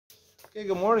Okay,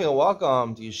 good morning and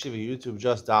welcome to Yeshiva YouTube,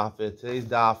 just Daf It. Today's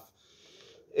Daf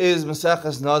is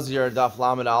Maseches Nazir, Daf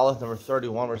Lamed Aleph, number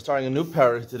 31. We're starting a new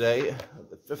parak today,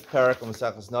 the fifth parak of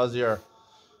Maseches Nazir,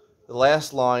 the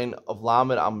last line of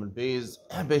Lamed Amud Beis.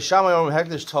 Beis Shammai Omer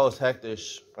Hektish Tos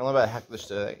Hektish. I learned about Hektish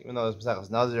today, even though it's Maseches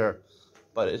Nazir,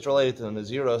 but it's related to the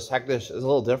Naziros. Hektish is a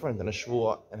little different than a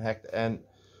Shvuah and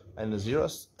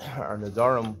Naziros, or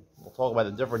Nadarim. We'll talk about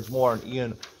the difference more in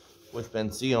Ian with Ben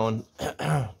Zion.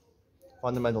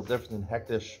 Fundamental difference in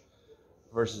Hektish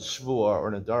versus Shvuah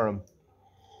or Nadarim.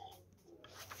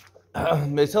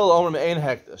 Beis Hillel Omer Ein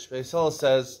Hektish. Beis Hillel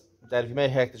says that if you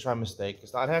made Hektish by mistake,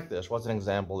 it's not Hektish. What's an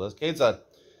example of this? Ketzad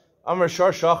Amar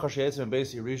Shor Shachar Sheyetzim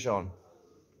Beisi Rishon.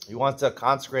 He wants to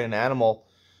consecrate an animal,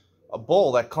 a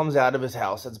bull that comes out of his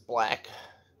house that's black.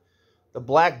 The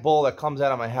black bull that comes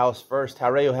out of my house first,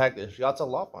 Hareyu Hektish, Yatza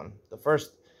Lapan. The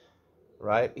first,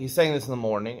 right? He's saying this in the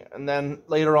morning, and then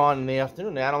later on in the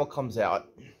afternoon, the animal comes out,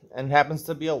 and it happens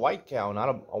to be a white cow, not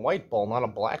a white bull, not a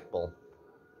black bull.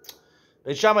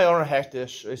 Beis Shammai Omer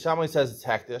Hektish. Beis Shammai says it's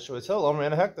Hektish. Beis Hillel Omer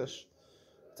Ein Hektish.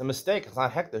 It's a mistake. It's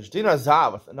not Hektish. Dinar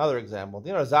Zav, another example.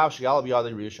 Dinar Zav Sheyal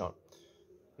B'Yadei Rishon.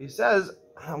 He says,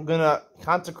 I'm going to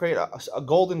consecrate a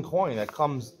golden coin that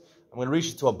comes. I'm going to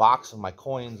reach into a box of my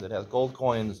coins. It has gold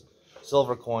coins,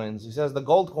 silver coins. He says the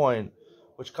gold coin,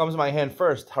 which comes in my hand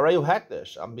first, Hareyu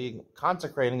Hektish. I'm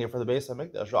consecrating it for the Beis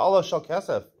Hamikdash. Allah Shal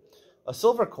Kesef, a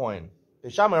silver coin.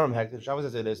 Beis Shammai Omer Hektish. Shammai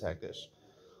says it is Hektish.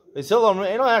 Beis Hillel Omer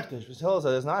Eino Hektish. Beis Hillel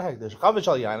says it's not Hektish. Chavish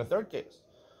Al Yain, a third case.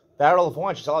 Barrel of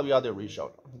wine, Shal B'Yadei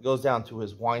Rishon. He goes down to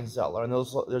his wine cellar, and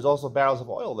there's also barrels of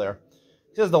oil there.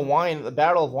 He says the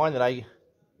barrel of wine that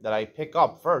I pick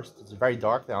up first, it's very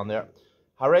dark down there,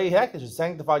 Harei Hektish is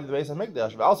sanctified to the Beis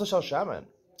Hamikdash, but also Shal Shaman.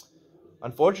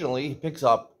 Unfortunately, he picks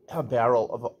up a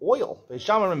barrel of oil. Beis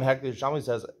Shammai Omer Hektish. Shammai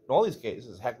says in all these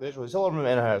cases Hektish. Beis Hillel Omer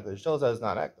Eino Hektish. Still says it's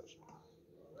not Hektish.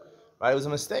 Right? It was a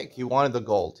mistake. He wanted the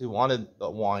gold. He wanted the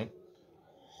wine.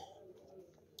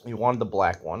 He wanted the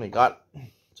black one. He got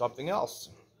something else.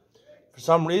 For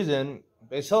some reason,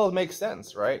 Beis Hillel makes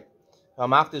sense, right? If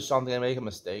I'm after something, I make a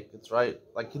mistake. It's right.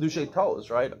 Like Kiddushay Toes,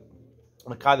 right?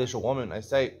 I'm a Kaddish, a woman. I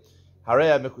say,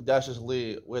 Hareya Mekudeshes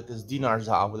Li with this dinar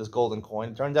zav, with this golden coin.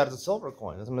 It turns out it's a silver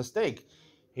coin. It's a mistake.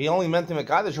 He only meant to make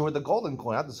Kaddish with the golden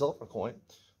coin, not the silver coin.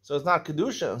 So it's not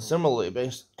Kedusha. Similarly,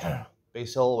 Beis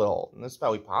Hillel will hold. And this is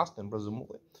how we passed him,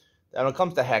 presumably. And when it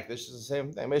comes to Hektish, it's the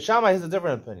same thing. Beis Shammai has a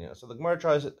different opinion. So the Gemara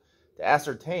tries to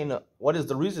ascertain what is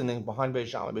the reasoning behind Beis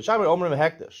Shammai. Beis Shammai Omer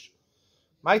Hektish.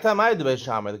 My time I did Beis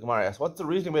Shammai, the Gemara asks, what's the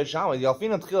reasoning Beis Shammai? The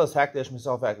Alfina Tchilas Hektish,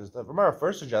 Misal Hektish. The Gemara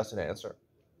first suggests an answer.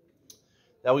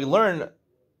 That we learn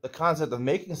the concept of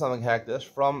making something Hektish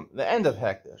from the end of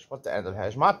Hektish. What's the end of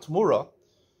Hektish? Mat Tmura.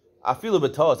 Afilu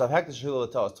B'tos. I've Hektish Afilu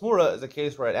B'tos. Tmura is a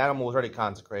case where an animal was already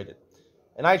consecrated.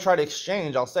 And I try to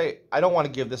exchange, I'll say, I don't want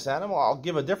to give this animal, I'll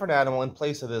give a different animal in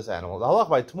place of this animal. The halach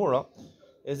by Tmura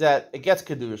is that it gets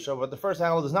Kedusha, but the first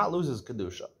animal does not lose its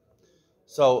Kedusha.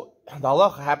 So, the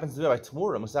halach happens to be by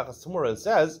Tmura. Masechas Tmura, it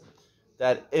says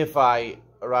that if I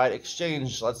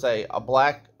exchange, let's say, a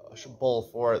black bull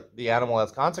for the animal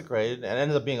that's consecrated, and it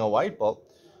ends up being a white bull,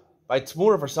 by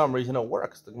Tmura, for some reason, it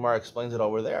works. The Gemara explains it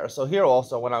over there. So here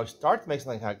also, when I start to make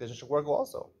something Hektish, it should work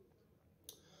also.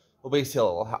 Beis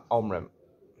Hillel Omrim.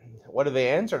 What do they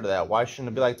answer to that? Why shouldn't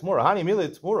it be like Tmura? Hani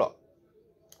Mili Tmura.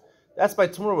 That's by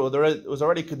Tmura. It was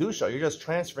already Kedusha. You're just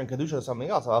transferring Kedusha to something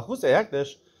else. Who's the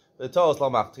Hektish? The Torah is Lo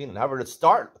Machtin. However, to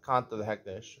start the concept of the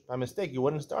Hektish, by mistake, you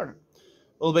wouldn't start it.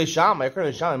 Beis Shammai,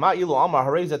 according to Shammai, Ma Ilu Amar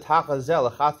Harei Zetacha Zel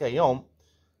Lechat Yom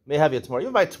may have you Tmura.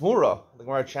 Even by Tmura, the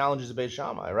Gemara challenges the Beis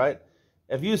Shammai, right?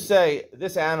 If you say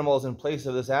this animal is in place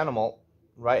of this animal,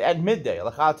 right, at midday,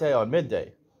 Lechat Yom,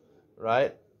 midday,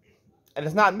 right? And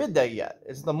it's not midday yet.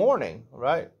 It's the morning,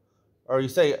 right? Or you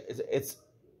say it's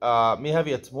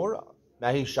Mihavi Tmura,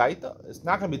 Mahi Shaita. It's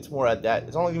not going to be Tmura at that.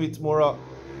 It's only going to be Tmura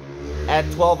at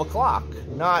 12 o'clock,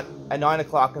 not at 9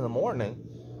 o'clock in the morning.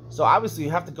 So obviously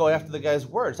you have to go after the guy's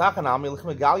words.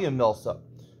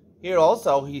 Here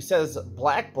also he says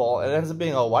black bull and it ends up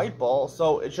being a white bull,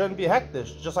 so it shouldn't be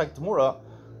Hektish. Just like Tmura,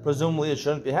 presumably it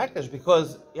shouldn't be Hektish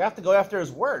because you have to go after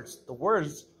his words. The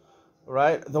words.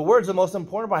 Right? The words are the most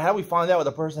important part. How do we find out what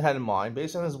the person had in mind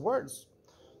based on his words?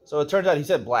 So it turns out he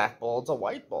said black bull, it's a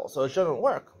white bull, so it shouldn't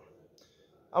work.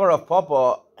 I'm Rav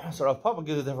Papa. So Rav Papa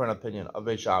gives a different opinion of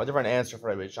Beis Shammai, a different answer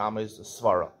for Beis Shammai's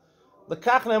Svara. The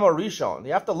Kachnem or Rishon,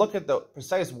 you have to look at the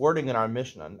precise wording in our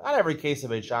Mishnah. Not every case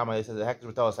of Beis Shammai he says the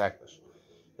Hektish B'Tos Hektish.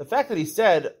 The fact that he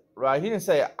said, right, he didn't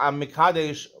say I'm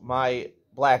Mikadesh my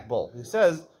black bull. He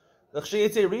says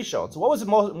Rishon. So what was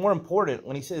more important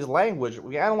when he said his language?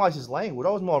 We analyze his language.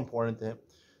 What was more important to him?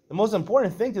 The most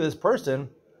important thing to this person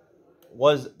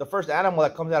was the first animal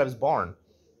that comes out of his barn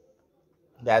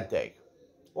that day.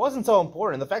 It wasn't so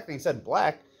important. The fact that he said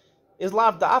black is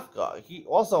lav dafka. He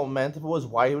also meant if it was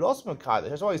white, he would also be mekadesh.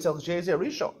 That's why he said l'shayetze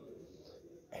rishon.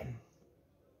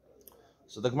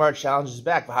 So the Gemara challenges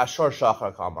back. V'hashor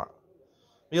shachar kamar.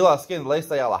 Mila skin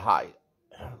leistay alahai.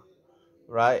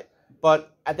 Right?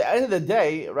 But at the end of the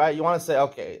day, right, you want to say,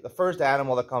 okay, the first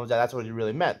animal that comes out, that's what he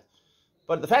really meant.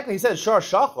 But the fact that he said shor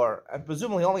shachar, and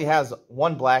presumably he only has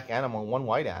one black animal and one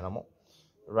white animal,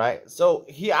 right? So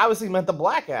he obviously meant the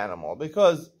black animal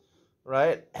because,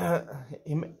 right,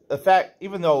 the fact,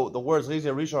 even though the words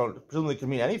Nazir Rishon presumably could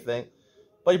mean anything,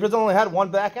 but he presumably only had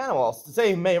one black animal. So to say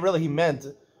he meant,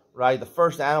 right, the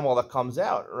first animal that comes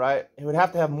out, right, he would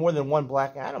have to have more than one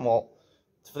black animal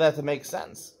for that to make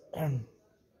sense.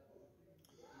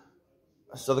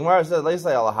 So the Gemara says,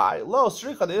 "Leisay alahai lo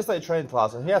sricha the islay trained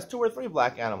plaza." He has 2 or 3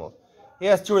 black animals. He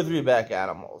has 2 or 3 black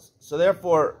animals. So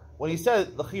therefore, when he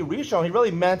said l'chi rishon, he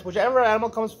really meant whichever animal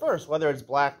comes first, whether it's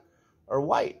black or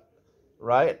white,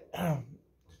 right?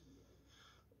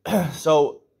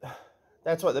 So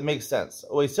that's what that makes sense.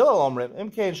 If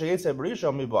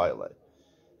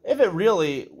it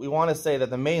really, we want to say that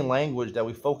the main language that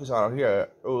we focus on here,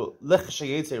 lich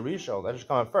sheyetze rishon, that should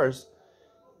come at first.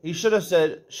 He should have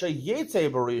said sheyetze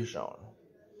barishon.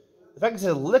 The fact that he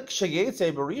said lik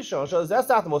sheyetze barishon shows that's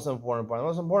not the most important part. The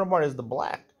most important part is the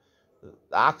black.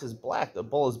 The ox is black. The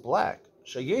bull is black.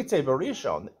 Sheyetze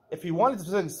barishon. If he wanted to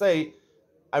specifically say,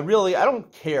 I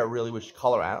don't care really which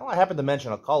color animal. I happen to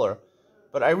mention a color,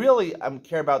 but I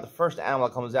care about the first animal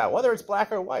that comes out, whether it's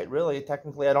black or white. Really,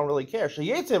 technically, I don't really care.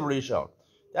 Sheyetze barishon.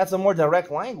 That's a more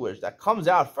direct language that comes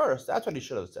out first. That's what he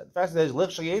should have said. The fact that he says lik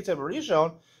sheyetze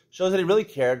barishon shows that he really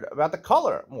cared about the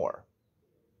color more.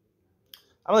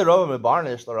 I'm really Rova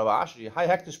Mebarnish Rav Ashi. Hi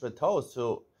hektish betos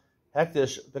to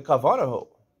hektish bekavanahu.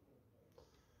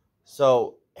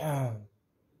 So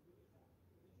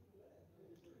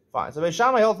fine. So Beis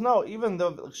Shammai held no, even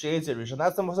the sheyetze rishon,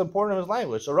 that's the most important of his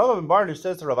language. So Rova Mebarnish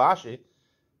says to Rav Ashi,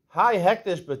 Hi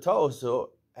hektish betos to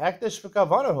hektish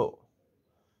bekavanahu.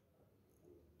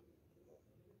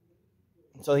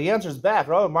 So he answers back.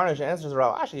 Rav Marnish answers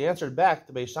Rav Ashi. He answered back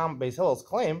to Beis Hillel's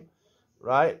claim,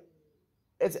 right?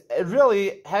 It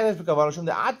really had his kavanah from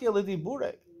the Atya Lidi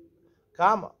Burek.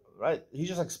 Right? He's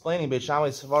just explaining Beis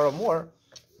Shammai's Svara more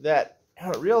that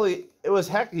really it was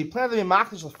heck. He planned to be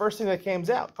makdish the first thing that comes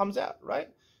out, right?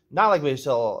 Not like Beis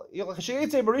Hillel.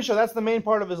 Sheyetze barisha, that's the main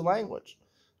part of his language,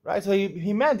 right? So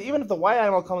he meant even if the white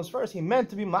animal comes first, he meant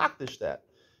to be makdish that.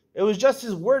 It was just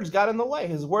his words got in the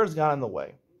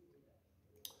way.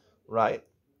 Right,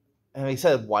 and he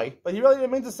said white, but he really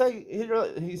didn't mean to say.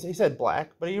 He said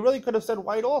black, but he really could have said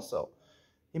white also.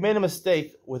 He made a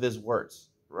mistake with his words.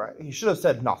 Right, he should have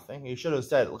said nothing. He should have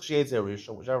said l'sheyetze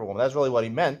rishon, whichever one. That's really what he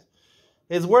meant.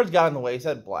 His words got in the way. He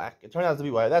said black. It turned out to be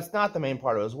white. That's not the main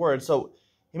part of his words. So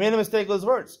he made a mistake with his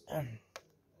words.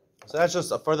 So that's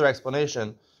just a further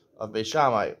explanation of Beis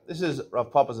Shammai. This is Rav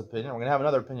Papa's opinion. We're going to have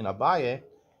another opinion of Abaye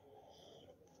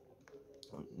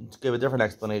to give a different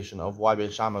explanation of why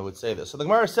Beis Shammai would say this. So the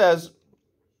Gemara says,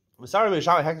 "V'sari Beis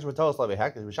Shammai hektish v'tolos levi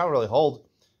hektish." Beis Shammai really hold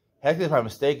hektish by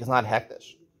mistake is not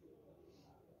hektish.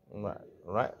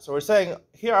 Right. So we're saying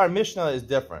here our Mishnah is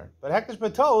different, but hektish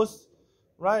v'tolos,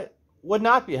 right, would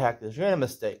not be hektish. You made a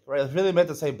mistake, right? It's really meant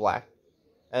to say black,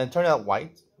 and it turned out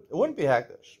white. It wouldn't be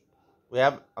hektish. We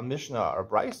have a Mishnah or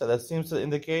Brisa that seems to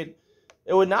indicate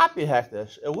it would not be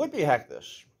hektish. It would be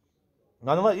hektish.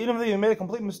 Nonetheless, even if you made a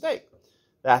complete mistake.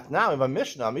 That now we have a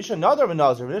Mishnah another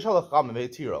Nazir. He took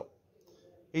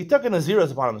a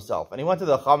Nazirus upon himself, and he went to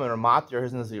the Chacham and Matir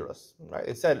his Nazirus. Right?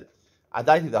 It said, I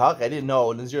didn't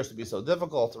know Nazirus would be so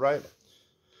difficult, right?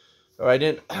 Or I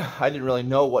didn't really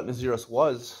know what Nazirus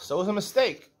was, so it was a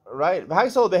mistake, right?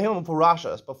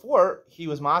 Before he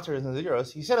was Matir his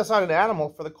Nazirus, he set aside an animal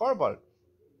for the korban.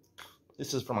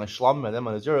 This is from my Shlam and then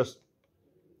my Nazirus.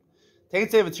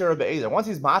 Once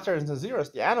he's Matir his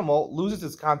Nazirus, the animal loses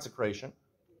its consecration.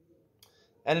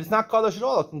 And it's not kadosh at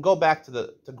all. It can go back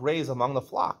to graze among the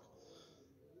flock.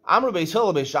 Amru Beis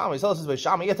Hillel Beis Shammai. Beis Hillel says Beis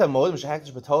Shammai.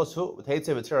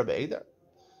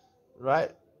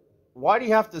 Right? Why do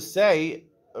you have to say,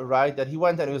 right, that he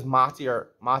went and he was matir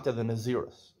the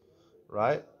Nazirus?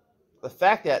 Right? The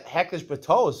fact that hektish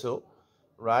b'tosu,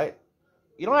 right?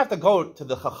 You don't have to go to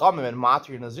the chachamim and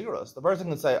matir Nazirus. The person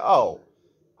can say, oh,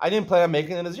 I didn't plan on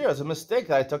making the Nazir. It's a mistake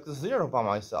that I took the Nazir upon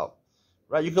myself.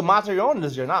 Right? You could matir your own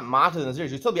Nazir, not matir the Nazir.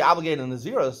 You'd still be obligated to the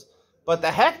Nazirus, but the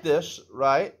hektish,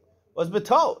 right, was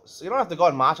betos. So you don't have to go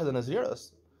and matir the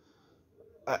Nazirus.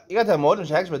 You got to modern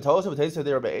hektish betos,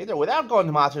 without going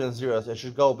to matir the Nazirus, it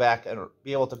should go back and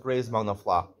be able to graze among the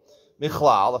flock.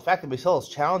 Michlal, the fact that Beis Hillel is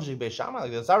challenging Beis Shammai,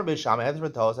 like this, Beis Shammai, Hekdesh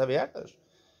B'Toos, Heavy Hekdesh.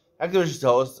 Hekdesh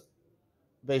B'Toos,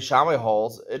 Beis Shammai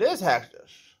holds, it is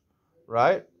Hekdesh,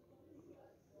 right?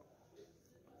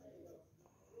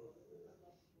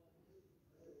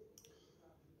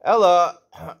 Ella,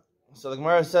 so the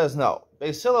Gemara says no.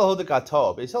 Beis Hillel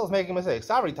Hudikato. Beis Hillel is making mistakes.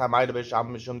 Every time I Beis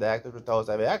Shammai Mishum the Hekdesh B'Toos,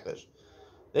 Heavy Hekdesh.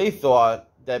 They thought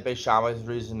that Beis Shammai's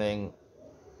reasoning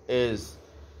is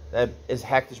that is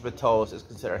Hekdesh B'Toos is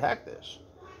considered Hekdesh.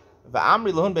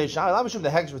 V'amri lahun Beis Shammai la mishum the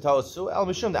Hekdesh B'Toos su el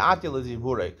mishum the atil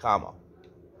lezivure kama.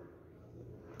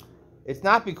 It's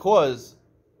not because,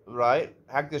 right,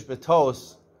 Hekdesh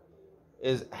B'Toos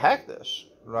is Hekdesh,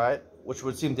 right, which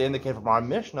would seem to indicate from our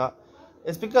Mishnah.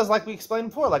 It's because, like we explained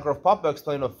before, like Rav Papa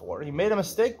explained before, he made a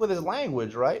mistake with his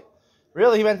language, right?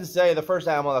 Really, he meant to say the first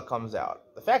animal that comes out.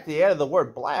 The fact that he added the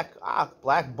word black,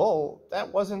 black bull,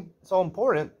 that wasn't so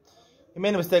important. He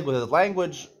made a mistake with his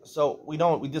language, so we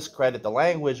discredit the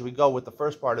language. We go with the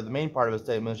first part of the main part of his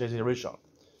statement, Rishon.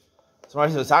 So when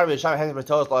he says,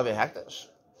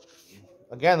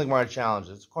 again, the Gemara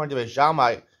challenges. According to Beis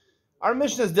Shammai, our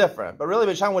mission is different, but really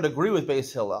Beis Shammai would agree with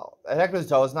Beis Hillel. That Hekdesh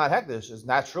B'Toos is not Hekdesh. It's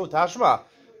not true. Tashma,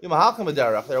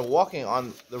 they're walking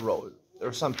on the road. There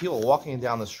are some people walking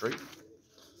down the street.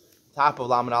 Top of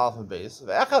Laman Aleph and Beis.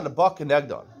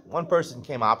 One person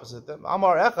came opposite them.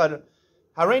 Amar Echad,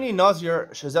 Hareini Nazir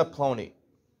Shazep Ploni.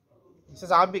 He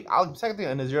says, I'll technically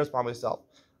a Nazir by myself.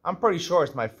 I'm pretty sure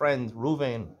it's my friend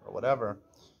Ruvain or whatever.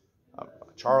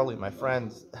 Charlie, my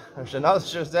friend.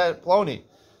 Shazep Ploni.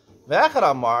 Ve'echad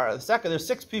Amar, there's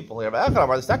 6 people here. Ve'echad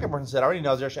Amar, the second person said, Hareini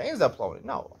Nazir Shazep Ploni.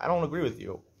 No, I don't agree with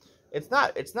you. It's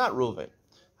not Ruvain.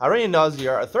 Hareini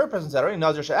Nazir, a third person said, Hareini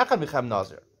Nazir She'echad Michem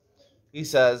Nazir. He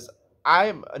says,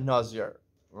 I'm a Nazir,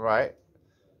 right?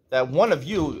 That one of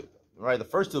you, right, the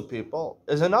first 2 people,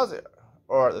 is a Nazir.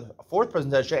 Or the fourth person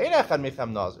says, She'ein echad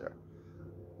michem Nazir.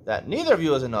 That neither of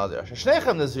you is a Nazir.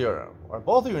 She'shnechem Nazirim. Or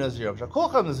both of you Nazirim.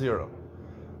 She'kulchem Nazirim.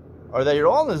 Or that you're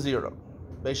all Nazirim.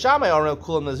 Beis Shammai are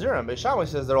kulam Nazirim. Beis Shammai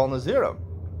says they're all Nazirim.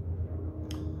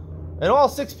 And all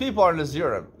 6 people are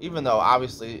Nazirim. Even though,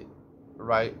 obviously,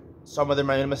 right, some of them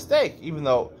made a mistake. Even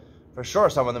though, for sure,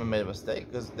 some of them made a mistake.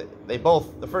 Because they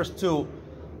both, the first 2,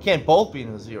 can't both be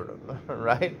Nazirim,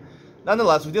 right?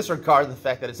 Nonetheless, we disregard the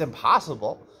fact that it's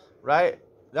impossible, right?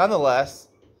 Nonetheless,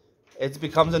 it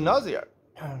becomes a Nazir.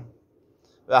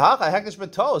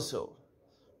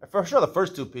 For sure, the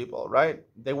first 2 people, right?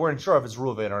 They weren't sure if it's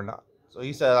Reuven or not. So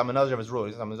he said, I'm a Nazir if it's Reuven.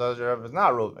 He said, I'm a Nazir if it's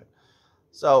not Reuven.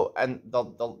 So, and the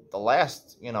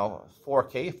last, 4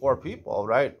 people,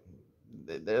 right?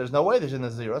 There's no way there's a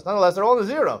Nazir. Nonetheless, they're all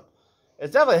Nazirim.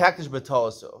 It's definitely Hekdesh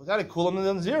B'Toos. It's got to cool them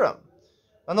in Nazirim.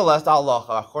 Nonetheless, the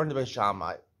halacha, according to Beis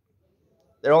Shammai,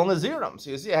 they're all Nazirim.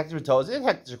 So you see, Hekdesh B'Toos is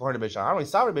Hekdesh according to Beis Shammai. We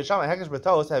saw Beis Shammai, Hekdesh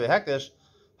B'Toos have a Hekdesh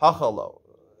hachalo.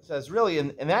 It says, really,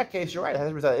 in that case, you're right.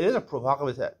 Hekdesh B'Toos, it is a proof.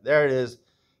 There it is,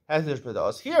 Hekdesh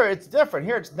B'Toos. Here, it's different.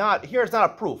 Here, it's not a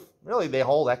proof. Really, they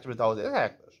hold Hekdesh B'Toos is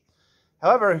Hekdesh.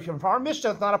 However, from our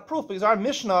Mishnah, it's not a proof, because our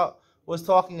Mishnah was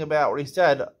talking about where he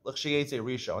said, L'chshiyetze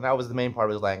Risho, and that was the main part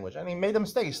of his language. And he made a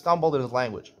mistake. He stumbled in his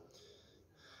language.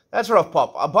 That's Rav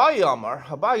Papa. Abayi Amar.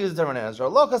 Abayi is a different answer.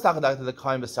 Lokas takadak to the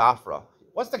kain b'safra.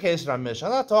 What's the case in our Mishnah?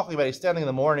 I'm not talking about he's standing in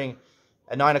the morning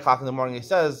at 9 o'clock in the morning. He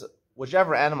says,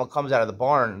 whichever animal comes out of the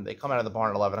barn, they come out of the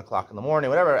barn at 11 o'clock in the morning.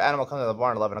 Whatever animal comes out of the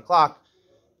barn at 11 o'clock,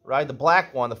 right? The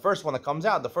black one, the first one that comes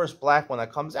out, the first black one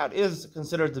that comes out is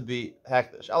considered to be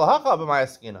Hekdesh. Alahacha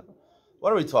b'mayaskina.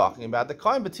 What are we talking about? The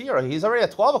kain b'tira, he's already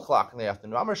at 12 o'clock in the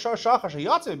afternoon. Amar shor shachar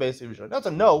sheyatze b'beis Rishon. He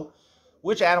doesn't know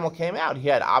which animal came out. He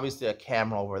had obviously a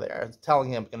camera over there. It's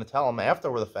going to tell him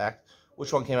after the fact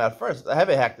which one came out first. The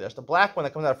heavy Hekdesh, the black one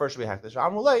that comes out first should be Hekdesh.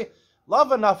 Amrulay,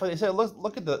 love enough. They say,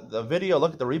 look at the video,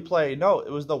 look at the replay. No,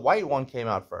 it was the white one came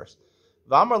out first.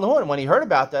 V'amar lahun, when he heard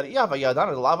about that, if I would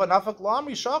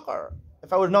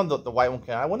have known the white one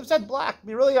came out, I wouldn't have said black.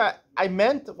 Really, what I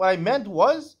meant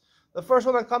was the first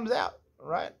one that comes out,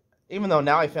 right? Even though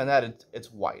now I found out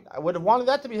it's white. I would have wanted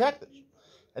that to be Hekdesh.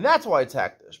 And that's why it's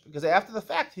Hekdesh, because after the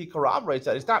fact, he corroborates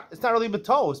that. It's not really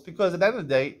B'Toos, because at the end of the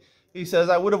day, he says,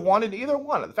 I would have wanted either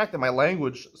one. The fact that my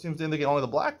language seems to indicate only the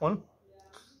black one,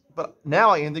 but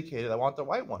now I indicated I want the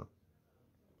white one.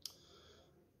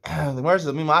 The Gemara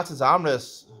says, Mimatzis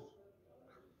Amris,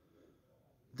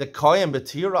 the Koyim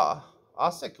B'Tira,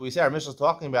 Asik. We say our Mishnah is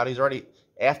talking about, he's already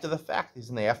after the fact, he's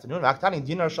in the afternoon. Aktani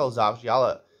Dinar Shal Zav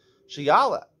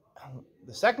Shiyala.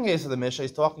 The second case of the Mishnah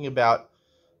is talking about,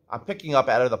 I'm picking up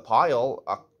out of the pile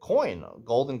a coin, a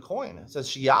golden coin. It says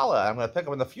Shiyala, I'm going to pick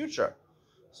up in the future.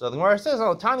 So the Gemara says,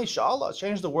 no, Tani Sha'ala,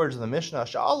 change the words in the Mishnah,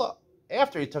 Sha'ala,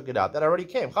 after he took it out, that already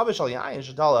came. Chavish al Yayin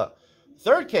Shatala,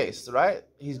 Third case, right?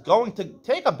 He's going to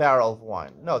take a barrel of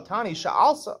wine. No, Tani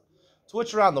Sha'alsa.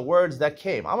 Switch around the words that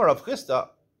came. Amar Rav Chisda.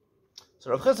 So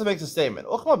Rav Chisda makes a statement.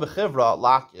 Uchma b'chivra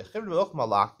lakya. Chivra b'uchma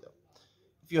lakya.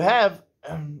 If you have,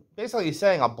 basically he's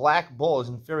saying a black bull is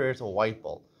inferior to a white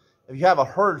bull. If you have a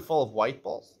herd full of white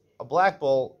bulls, a black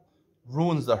bull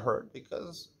ruins the herd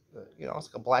because, it's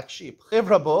like a black sheep.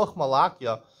 Chivra b'uchma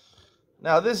lakya.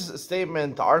 Now this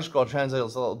statement, the article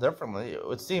translates a little differently. It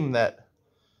would seem that,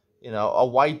 a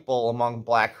white bull among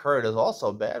black herd is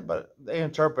also bad, but they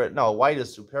interpret, no, white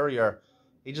is superior.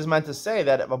 He just meant to say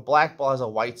that if a black bull has a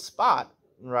white spot,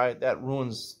 right, that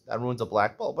ruins a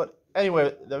black bull. But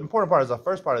anyway, the important part is the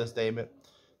first part of the statement,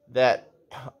 that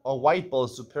a white bull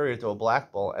is superior to a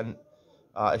black bull, and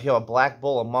if you have a black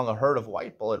bull among a herd of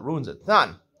white bull, it ruins it.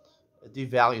 None. It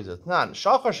devalues it. None.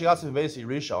 Shachar shiyatzim v'esi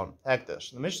rishon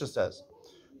hektish. The Mishnah says,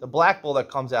 the black bull that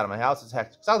comes out of my house is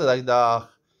hektish. Exactly like the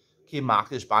ki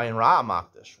makdish bayin ra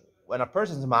makdish. When a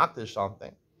person's makdish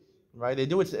something, right, they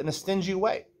do it in a stingy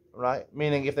way, right?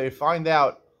 Meaning, if they find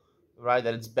out, right,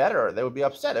 that it's better, they would be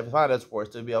upset. If they find out it's worse,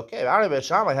 they'd be okay. I don't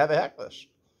know, have a hektish.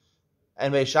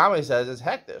 And Beis Shammai says it's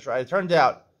hektish, right? It turned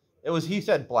out, he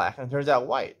said black, and it turns out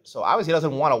white. So obviously he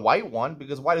doesn't want a white one,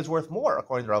 because white is worth more,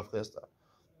 according to Rav Chisda.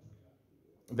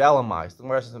 Velamais. The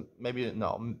Gemara says, maybe,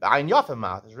 no. Ayin yafim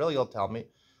mouth is really, you'll tell me.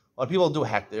 When people do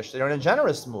hektish, they're in a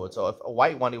generous mood. So if a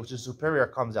white one, which is superior,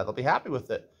 comes out, they'll be happy with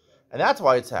it. And that's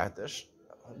why it's hektish.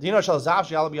 Dino shel zav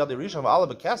she'ala b'yad rishon v'ala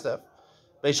b'kesef.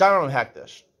 Beis Shammai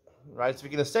hektish. Right? So if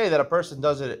you're going to say that a person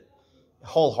does it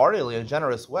wholeheartedly in a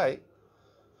generous way,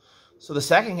 so the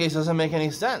second case doesn't make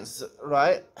any sense,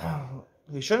 right?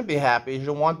 He shouldn't be happy. He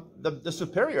should want the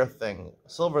superior thing.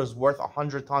 Silver is worth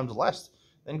 100 times less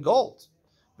than gold.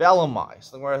 Velamai.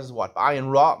 So the word is what?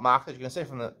 Ayin ra machdish. You're going to say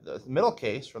from the middle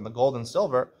case, from the gold and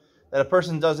silver, that a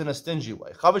person does in a stingy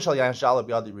way. Chavish al yain shalab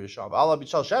yadi rishon. V'ala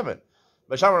b'shal shemen.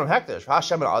 B'shamer hektish.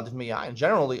 Hashemen adif miyayin.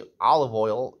 Generally, olive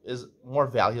oil is more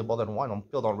valuable than wine.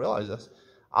 People don't realize this.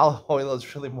 Olive oil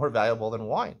is really more valuable than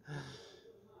wine.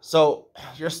 So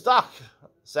you're stuck.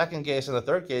 Second case and the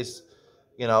third case,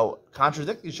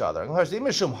 contradict each other. No, the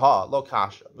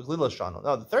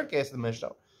third case of the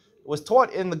Mishnah was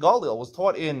taught in the Galil, was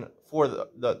taught for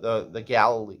the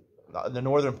Galilee, the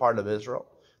northern part of Israel.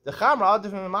 The Chamra,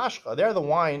 they're the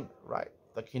wine, right?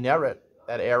 The Kinneret,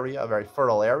 that area, a very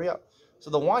fertile area.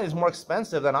 So the wine is more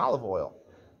expensive than olive oil.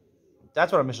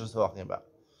 That's what our Mishnah is talking about.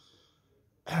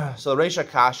 So Reisha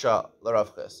Kasha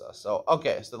L'Rav Chisda. So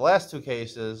so the last two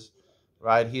cases,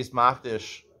 right? He's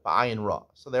makdish ba'ayin ra.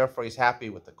 So therefore, he's happy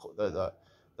with the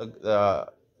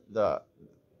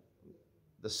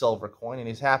silver coin, and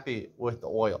he's happy with the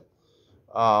oil.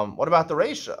 What about the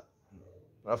Reisha?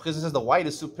 Rav Chisda says the white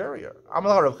is superior.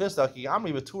 Amalei Rav Chisda ki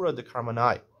amri v'tura de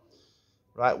karmanai.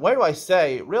 Right? Where do I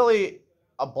say really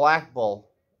a black bull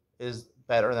is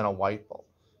better than a white bull?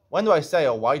 When do I say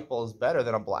a white bull is better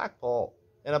than a black bull?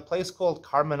 In a place called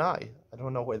Carmenai. I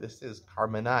don't know where this is,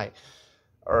 Carmenai,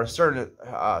 or a certain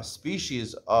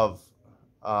species of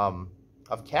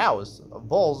cows, of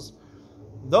bulls.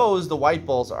 Those, the white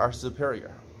bulls, are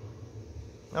superior.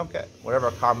 Okay,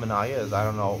 whatever Carmenai is, I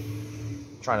don't know.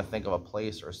 I'm trying to think of a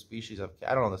place or a species of.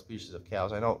 I don't know the species of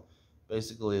cows. I know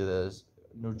basically there's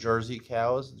New Jersey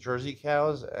cows,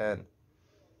 and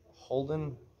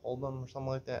Hold'em or something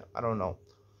like that. I don't know.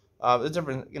 It's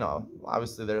different,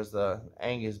 obviously there's the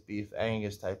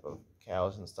Angus type of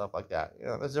cows and stuff like that.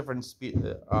 There's different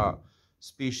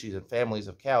species and families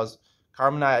of cows.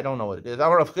 Carmenai, I don't know what it is.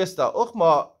 Rav Chisda,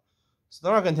 Uchma, so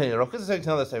then we're going to continue. Rav Chisda saying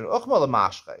another statement, Uchma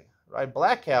l'mashche, right?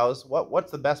 Black cows,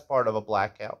 what's the best part of a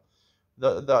black cow?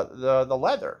 The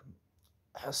leather.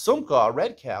 Sumka, a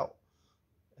red cow,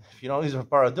 if you don't use a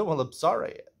paraduma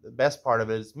l'bsare, the best part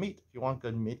of it is meat. If you want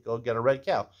good meat, go get a red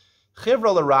cow.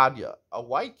 Chivra l'radya, a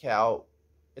white cow,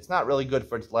 it's not really good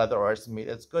for its leather or its meat.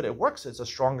 It's good. It works. It's a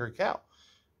stronger cow.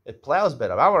 It plows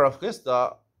better. How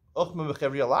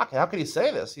can he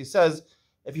say this? He says,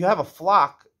 if you have a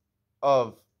flock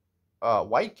of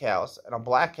white cows and a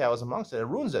black cow is amongst it, it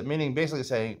ruins it. Meaning basically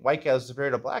saying white cows are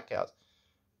superior to black cows.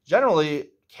 Generally,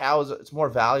 cows, it's more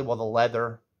valuable, the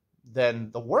leather, than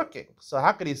the working. So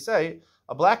how could he say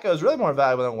a black cow is really more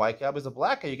valuable than a white cow? Because a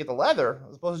black cow, you get the leather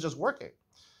as opposed to just working.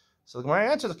 So the Gemara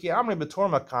answers,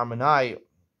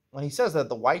 when he says that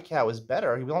the white cow is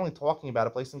better, he was only talking about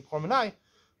a place in Kormanai,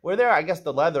 where there, I guess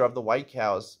the leather of the white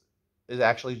cows is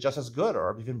actually just as good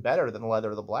or even better than the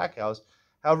leather of the black cows.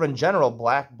 However, in general,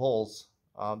 black bulls,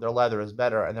 their leather is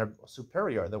better and they're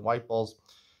superior than white bulls.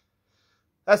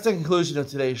 That's the conclusion of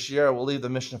today's shir. We'll leave the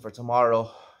Mishnah for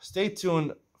tomorrow. Stay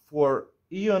tuned for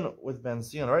Iyun with Ben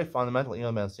Sion, a very fundamental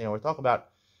Iyun Ben Sion. We'll talk about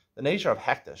the nature of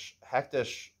hektish.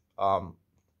 Hektish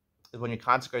is when you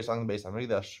consecrate something based on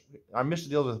Mikdash. Our Mishnah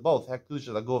deals with both Hektish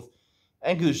Aguf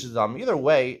and Kedushas Dam. Either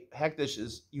way, Hektish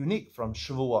is unique from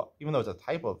Shavua, even though it's a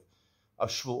type of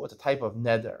Shvu, it's a type of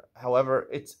Neder. However,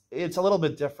 it's a little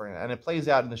bit different, and it plays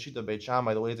out in the Shita Beit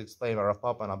Shammai, the way it's explained by Rav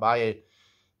Papa and Abaye.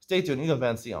 Stay tuned, Eagle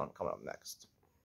Van Sion coming up next.